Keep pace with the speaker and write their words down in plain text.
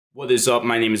What is up?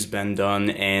 My name is Ben Dunn,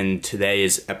 and today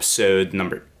is episode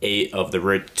number 8 of the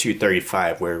Road to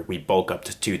 235, where we bulk up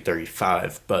to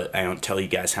 235, but I don't tell you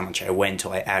guys how much I weigh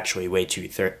until I actually weigh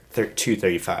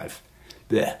 235.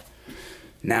 Blech.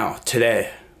 Now,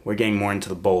 today, we're getting more into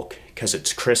the bulk, because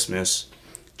it's Christmas.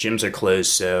 Gyms are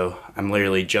closed, so I'm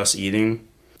literally just eating.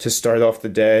 To start off the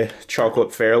day,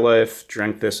 chocolate Fairlife,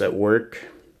 drank this at work.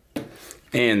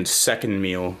 And second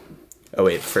meal, oh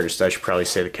wait, first I should probably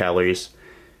say the calories.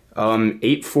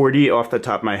 840 off the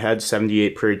top of my head,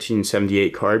 78 protein,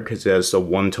 78 carb, because it has a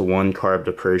 1-to-1 carb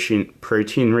to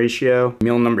protein ratio.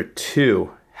 Meal number 2,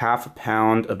 half a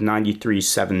pound of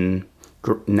 93.7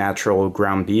 natural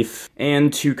ground beef,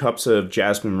 and 2 cups of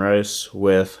jasmine rice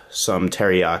with some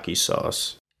teriyaki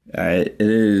sauce. Alright, it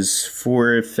is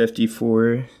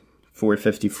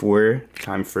 4:54,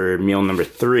 time for meal number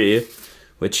 3,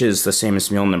 which is the same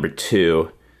as meal number 2.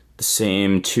 The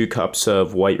same 2 cups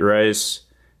of white rice,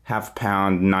 half a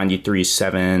pound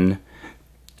 93.7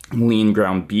 lean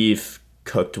ground beef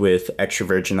cooked with extra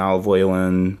virgin olive oil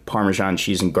and Parmesan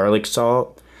cheese and garlic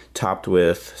salt, topped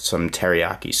with some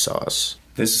teriyaki sauce.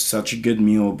 This is such a good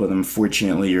meal, but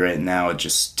unfortunately right now it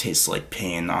just tastes like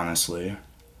pain, honestly.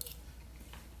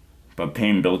 But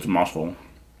pain builds muscle.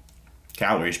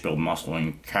 Calories build muscle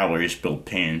and calories build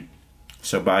pain.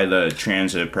 So by the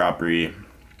transitive property,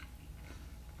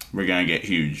 we're gonna get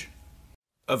huge.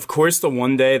 Of course, the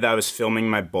one day that I was filming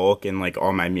my bulk and like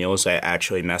all my meals, I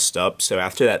actually messed up. So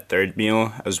after that third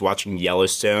meal, I was watching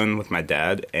Yellowstone with my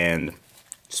dad and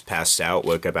just passed out,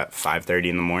 woke up at 5:30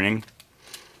 in the morning.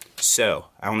 So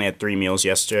I only had 3 meals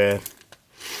yesterday.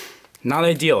 Not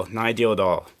ideal at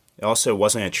all. It also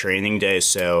wasn't a training day,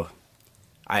 so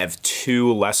I have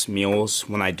 2 less meals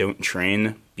when I don't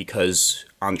train, because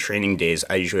on training days,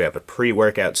 I usually have a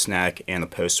pre-workout snack and a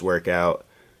post-workout,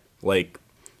 like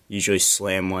usually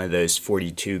slam one of those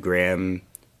 42 gram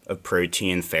of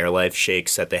protein Fairlife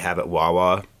shakes that they have at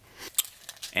Wawa,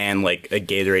 and like a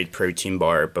Gatorade protein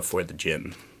bar before the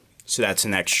gym. So that's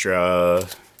an extra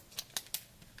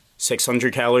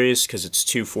 600 calories, because it's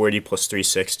 240 plus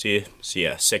 360. So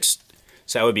yeah, so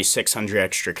that would be 600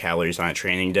 extra calories on a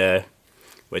training day,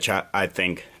 which I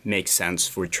think makes sense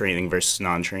for training versus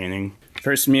non-training.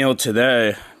 First meal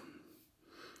today,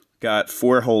 got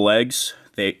 4 whole eggs.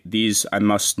 These, I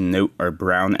must note, are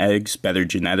brown eggs, better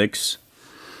genetics.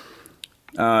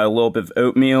 A little bit of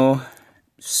oatmeal,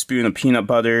 spoon of peanut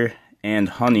butter, and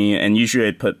honey. And usually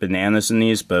I'd put bananas in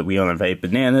these, but we don't have any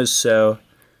bananas, so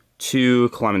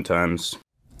 2 clementines.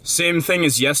 Same thing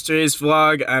as yesterday's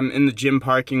vlog. I'm in the gym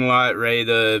parking lot, ready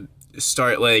to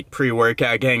start like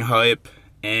pre-workout, getting hype,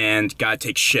 and gotta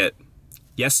take shit.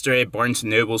 Yesterday, Barnes &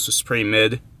 Noble's was pretty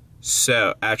mid.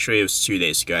 So, actually it was 2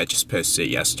 days ago, I just posted it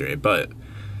yesterday, but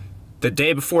the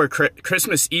day before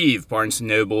Christmas Eve, Barnes &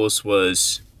 Noble's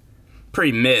was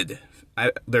pretty mid.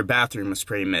 Their bathroom was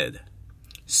pretty mid.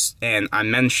 And I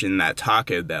mentioned that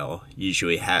Taco Bell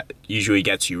usually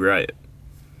gets you right.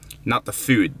 Not the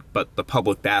food, but the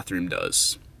public bathroom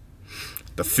does.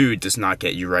 The food does not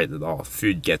get you right at all.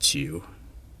 Food gets you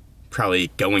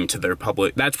probably going to their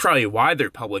public. That's probably why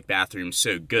their public bathroom's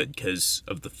so good, because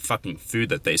of the fucking food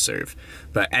that they serve.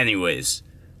 But anyways,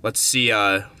 let's see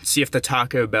if the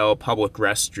Taco Bell public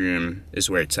restroom is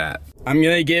where it's at. I'm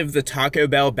gonna give the Taco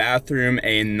Bell bathroom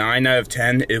a 9 out of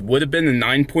 10. It would have been a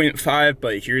 9.5,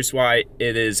 but here's why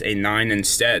it is a 9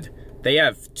 instead. They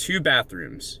have 2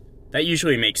 bathrooms. That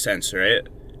usually makes sense, right?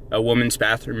 A woman's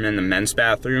bathroom and a men's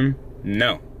bathroom?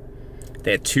 No.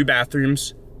 They had 2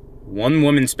 bathrooms, 1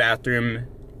 woman's bathroom,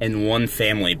 and 1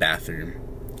 family bathroom.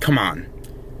 Come on.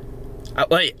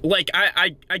 I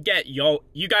get y'all,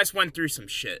 you guys went through some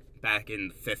shit back in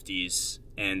the 50s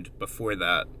and before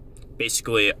that.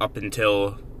 Basically up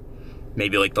until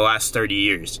maybe like the last 30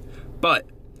 years. But,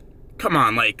 come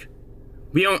on, like,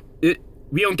 we don't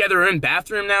get our own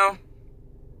bathroom now?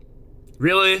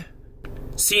 Really?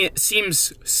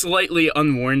 Seems slightly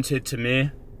unwarranted to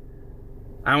me.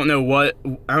 I don't know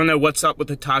what's up with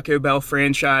the Taco Bell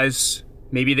franchise.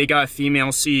 Maybe they got a female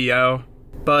CEO.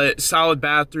 But solid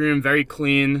bathroom, very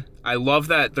clean. I love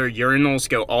that their urinals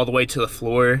go all the way to the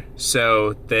floor,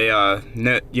 so they you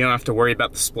don't have to worry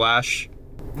about the splash.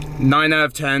 9 out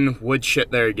of 10, would shit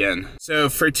there again. So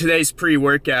for today's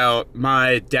pre-workout,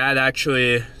 my dad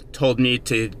actually told me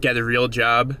to get a real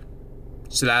job.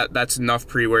 So that's enough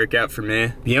pre-workout for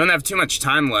me. We don't have too much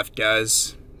time left,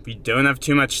 guys. We don't have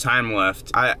too much time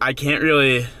left. I can't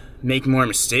really make more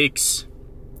mistakes.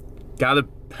 Gotta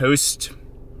post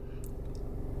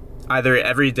either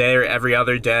every day or every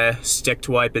other day. Stick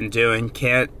to what I've been doing.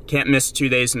 Can't miss 2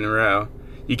 days in a row.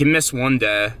 You can miss one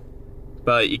day,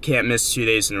 but you can't miss 2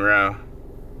 days in a row.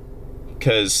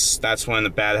 because that's when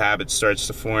the bad habit starts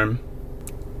to form.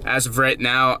 As of right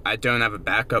now, I don't have a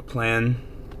backup plan.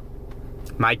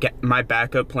 My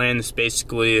backup plan is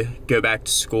basically go back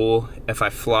to school if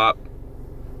I flop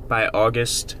by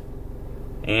August.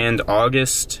 And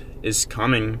August is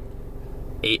coming.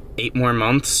 Eight more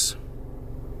months.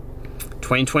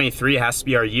 2023 has to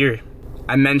be our year.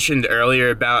 I mentioned earlier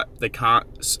about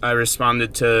I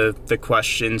responded to the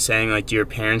question saying, like, do your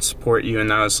parents support you?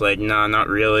 And I was like, nah, not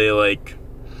really, like,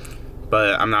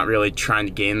 but I'm not really trying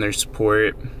to gain their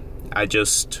support. I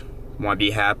just want to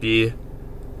be happy,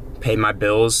 pay my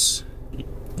bills,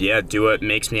 yeah, do what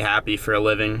makes me happy for a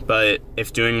living. But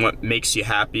if doing what makes you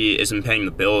happy isn't paying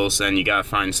the bills, then you gotta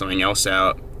find something else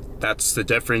out. That's the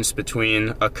difference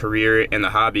between a career and a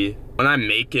hobby. When I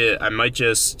make it, I might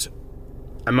just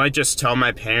tell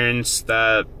my parents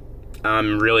that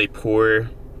I'm really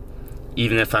poor,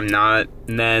 even if I'm not,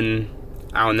 and then,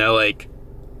 I don't know, like,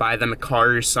 buy them a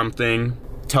car or something.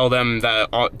 Tell them that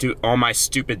all my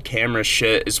stupid camera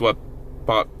shit is what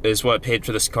paid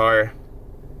for this car.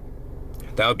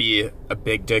 That would be a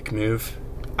big dick move.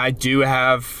 I do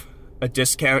have a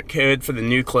discount code for the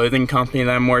new clothing company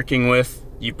that I'm working with.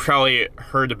 You probably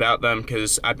heard about them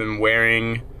because I've been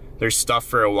wearing their stuff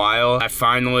for a while. I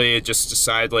finally just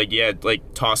decided, like, yeah,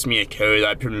 like, toss me a code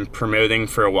I've been promoting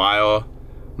for a while.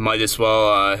 Might as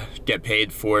well get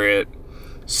paid for it.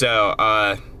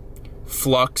 So,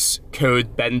 flux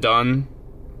code been done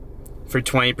for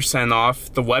 20%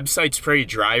 off. The website's pretty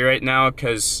dry right now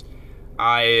because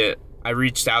I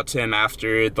reached out to him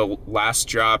after the last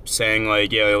drop saying,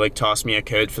 like, yeah, like, toss me a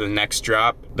code for the next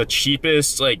drop. The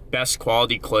cheapest, like, best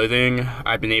quality clothing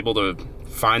I've been able to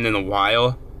find in a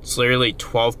while. It's literally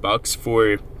 $12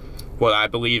 for what I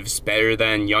believe is better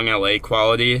than Young LA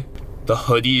quality. The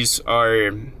hoodies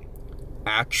are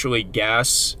actually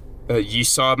gas. You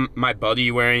saw my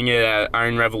buddy wearing it at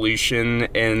Iron Revolution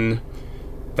in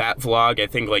that vlog, I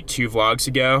think like 2 vlogs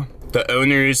ago. The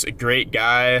owner's a great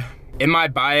guy. In my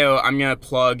bio, I'm gonna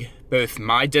plug both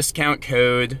my discount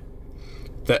code,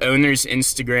 the owner's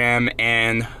Instagram,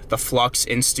 and the Flux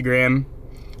Instagram.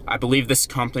 I believe this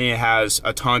company has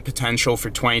a ton of potential for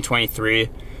 2023.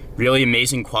 Really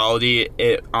amazing quality.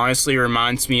 It honestly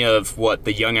reminds me of what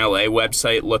the Young LA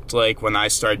website looked like when I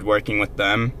started working with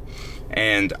them.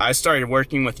 And I started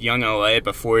working with Young LA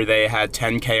before they had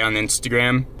 10K on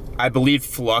Instagram. I believe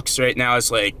Flux right now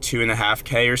is like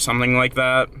 2.5K or something like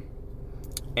that.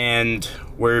 And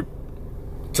we're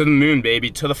to the moon, baby,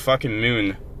 to the fucking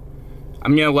moon.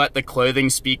 I'm gonna let the clothing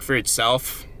speak for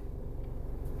itself.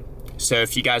 So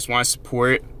if you guys want to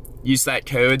support, use that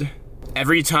code.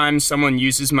 Every time someone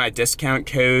uses my discount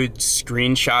code,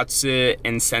 screenshots it,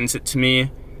 and sends it to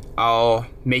me, I'll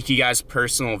make you guys a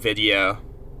personal video.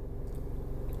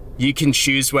 You can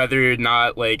choose whether or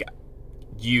not, like,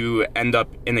 you end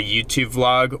up in a YouTube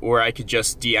vlog, or I could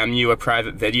just DM you a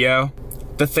private video.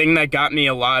 The thing that got me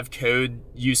a lot of code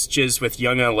usages with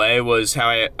Young LA was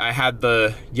how I had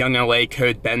the Young LA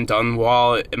code been done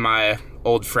wall in my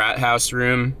old frat house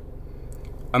room.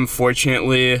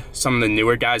 Unfortunately, some of the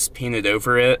newer guys painted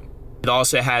over it. It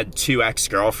also had 2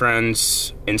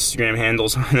 ex-girlfriends' Instagram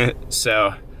handles on it,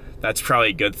 so that's probably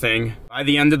a good thing. By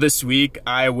the end of this week,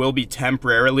 I will be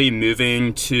temporarily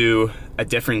moving to a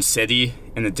different city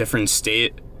in a different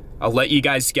state. I'll let you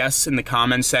guys guess in the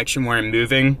comment section where I'm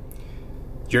moving.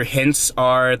 Your hints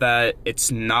are that it's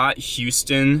not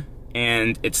Houston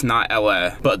and it's not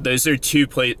LA, but those are two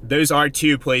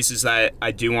places that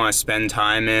I do want to spend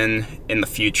time in the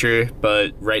future,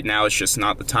 but right now it's just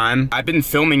not the time. I've been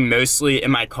filming mostly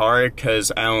in my car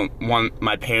because I don't want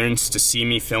my parents to see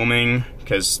me filming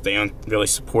because they don't really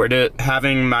support it.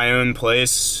 Having my own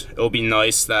place, it'll be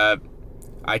nice that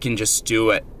I can just do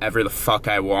whatever the fuck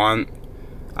I want.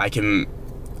 I can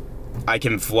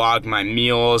vlog my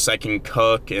meals, I can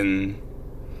cook and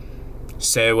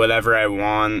say whatever I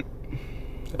want.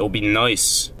 It'll be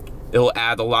nice. It'll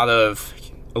add a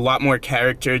lot more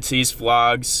character to these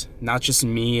vlogs, not just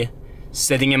me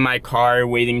sitting in my car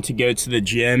waiting to go to the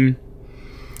gym,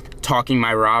 talking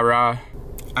my rah-rah.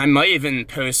 I might even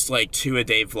post like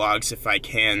 2-a-day vlogs if I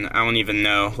can. I don't even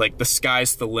know. Like, the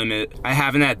sky's the limit. I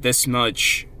haven't had this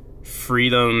much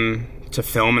freedom to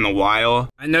film in a while.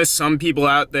 I know some people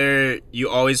out there, you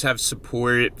always have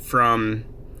support from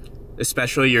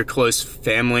especially your close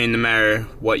family, no matter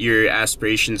what your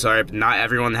aspirations are, but not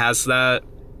everyone has that.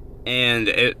 And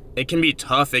it can be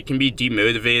tough, it can be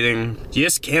demotivating. You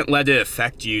just can't let it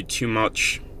affect you too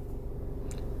much.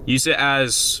 Use it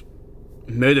as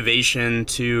motivation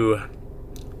to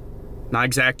not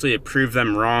exactly to prove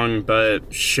them wrong,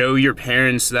 but show your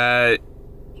parents that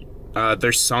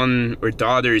their son or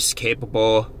daughter is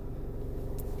capable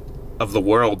of the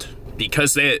world,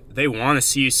 because they want to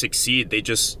see you succeed. They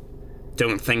just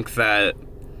don't think that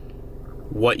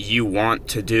what you want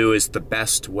to do is the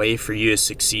best way for you to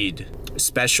succeed,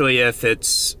 especially if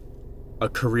it's a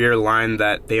career line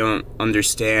that they don't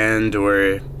understand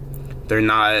or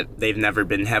they've never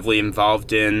been heavily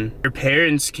involved in. Your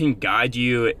parents can guide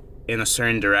you in a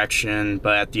certain direction,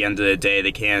 but at the end of the day,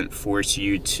 they can't force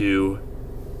you to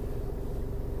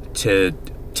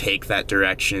take that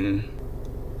direction.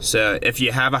 So if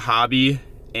you have a hobby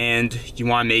and you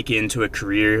want to make it into a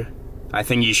career, I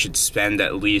think you should spend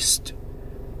at least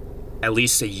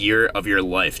a year of your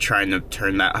life trying to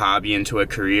turn that hobby into a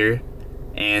career.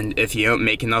 And if you don't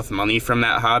make enough money from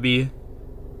that hobby,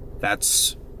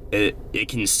 it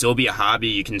can still be a hobby.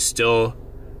 You can still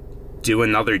do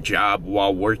another job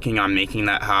while working on making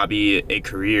that hobby a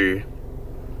career.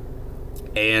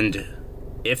 And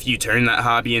if you turn that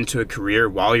hobby into a career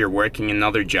while you're working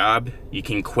another job, you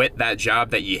can quit that job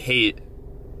that you hate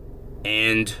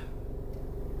and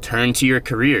turn to your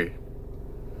career.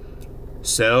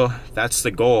 So that's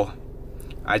the goal.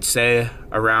 I'd say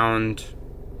around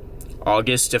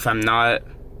August, if I'm not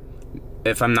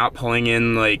pulling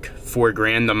in like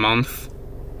 $4,000 a month,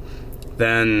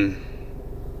 then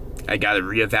I gotta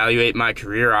reevaluate my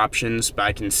career options, but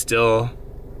I can still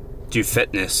do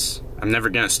fitness. I'm never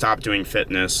gonna stop doing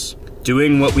fitness.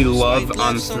 Doing what we love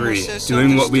on 3.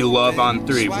 Doing what we love on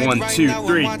 3. 1, 2,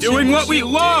 3. Doing what we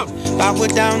love! I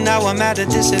went down, now I'm at a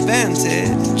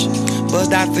disadvantage,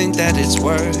 but I think that it's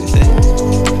worth it.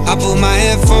 I put my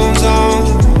headphones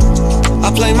on,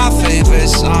 I play my favorite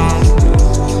song,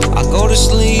 I go to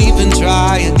sleep and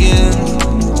try again.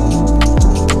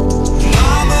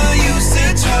 Mama used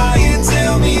to try and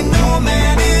tell me no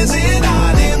man is an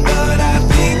island, but I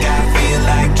think I feel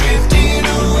like drifting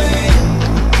away.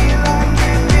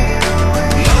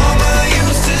 Mama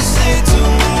used to say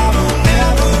tomorrow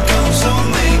never comes, so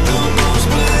make the most,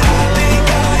 but I think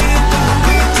I am done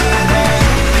with today.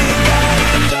 Think I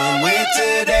am done with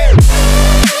today.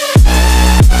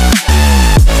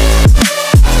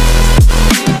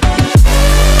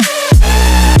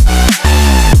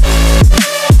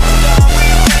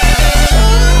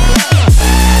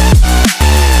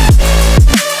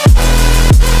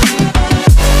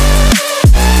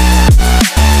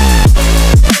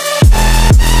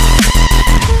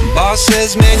 Boss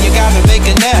says, man, you gotta make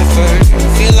an effort.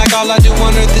 Feel like all I do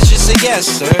on earth is just say yes,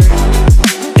 sir.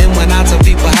 And when I tell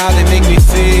people how they make me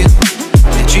feel,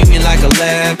 they treat me like a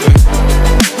leper.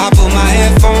 I put my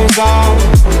headphones on,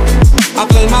 I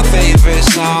play my favorite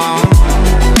song,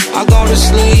 I go to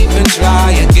sleep and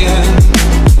try again.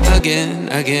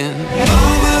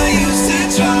 Mama used to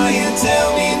try and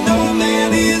tell me no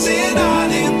man is an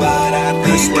island, but I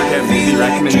think I feel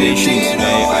like recommendation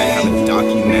today. I have a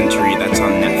documentary that's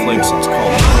on Netflix. It's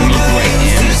called Me Who I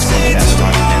Am. It's one of the best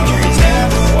documentaries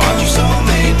I've ever watched. It's about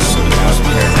parents who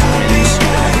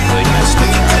had a really messed up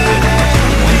childhood.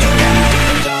 One twin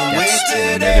gets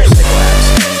in a motorcycle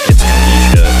accident, gets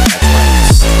amnesia. That's why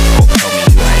it's called Tell Me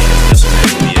Who I Am. He doesn't know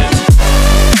who he is.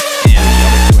 And the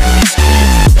other twin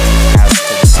basically has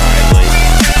to decide, like,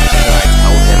 should I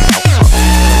tell him how tough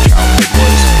his childhood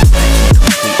was?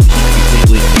 He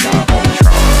completely forgot all the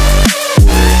trauma,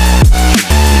 or should he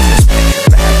paint this picture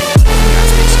of a happy life? And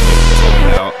that's basically what it's all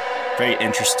about. Very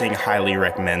interesting, highly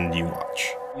recommend you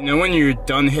watch. You know, when you're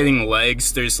done hitting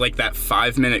legs, there's like that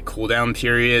 5-minute cooldown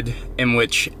period in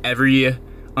which every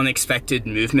unexpected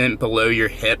movement below your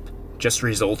hip just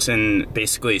results in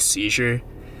basically a seizure.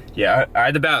 Yeah, I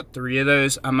had about 3 of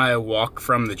those on my walk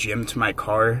from the gym to my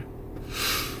car.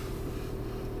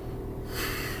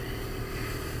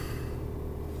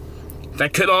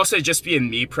 That could also just be a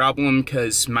me problem,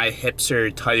 because my hips are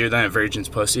tighter than a virgin's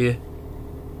pussy.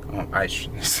 Oh,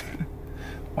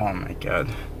 oh my god.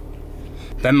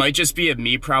 That might just be a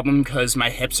me problem, because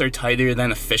my hips are tighter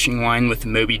than a fishing line with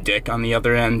Moby Dick on the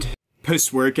other end.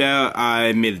 Post-workout,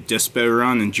 I made a dispo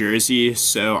run in Jersey,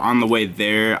 so on the way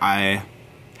there, I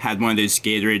had one of those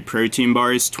Gatorade protein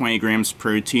bars, 20 grams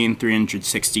protein,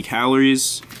 360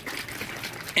 calories.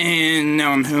 And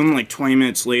now I'm home like 20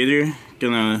 minutes later,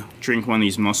 gonna drink one of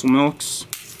these muscle milks.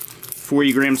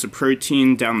 40 grams of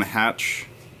protein down the hatch.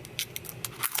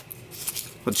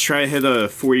 Let's try to hit a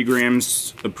 40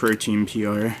 grams of protein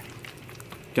PR.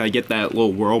 Gotta get that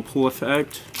little whirlpool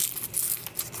effect.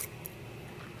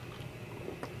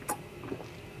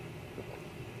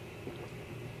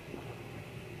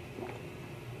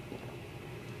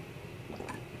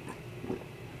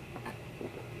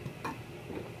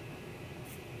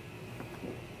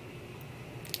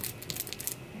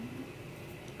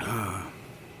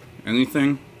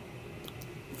 Anything?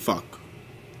 Fuck.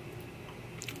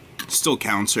 Still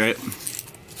counts, right?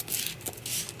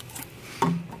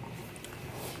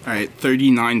 Alright,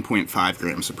 39.5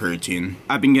 grams of protein.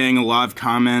 I've been getting a lot of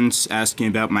comments asking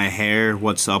about my hair,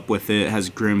 what's up with it. It has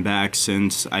grown back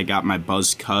since I got my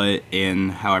buzz cut in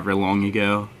however long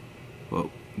ago.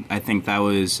 Well, I think that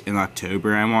was in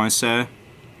October, I want to say.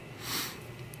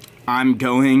 I'm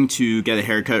going to get a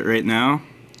haircut right now,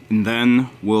 and then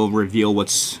we'll reveal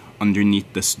what's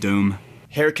underneath this dome.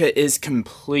 Haircut is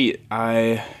complete.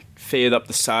 I faded up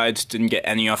the sides, didn't get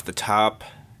any off the top.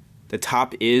 The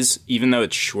top is, even though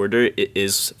it's shorter, it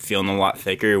is feeling a lot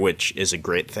thicker, which is a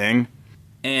great thing.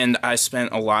 And I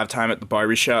spent a lot of time at the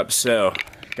barbershop, so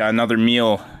got another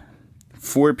meal.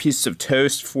 4 pieces of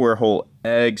toast, 4 whole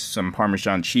eggs, some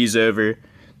Parmesan cheese over.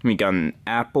 We got an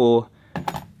apple.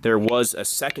 There was a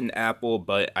second apple,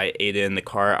 but I ate it in the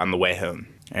car on the way home.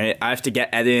 Alright, I have to get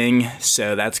editing,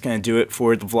 so that's going to do it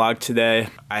for the vlog today.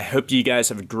 I hope you guys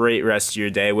have a great rest of your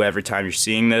day, whatever time you're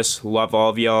seeing this. Love all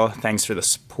of y'all. Thanks for the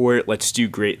support. Let's do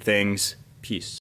great things. Peace.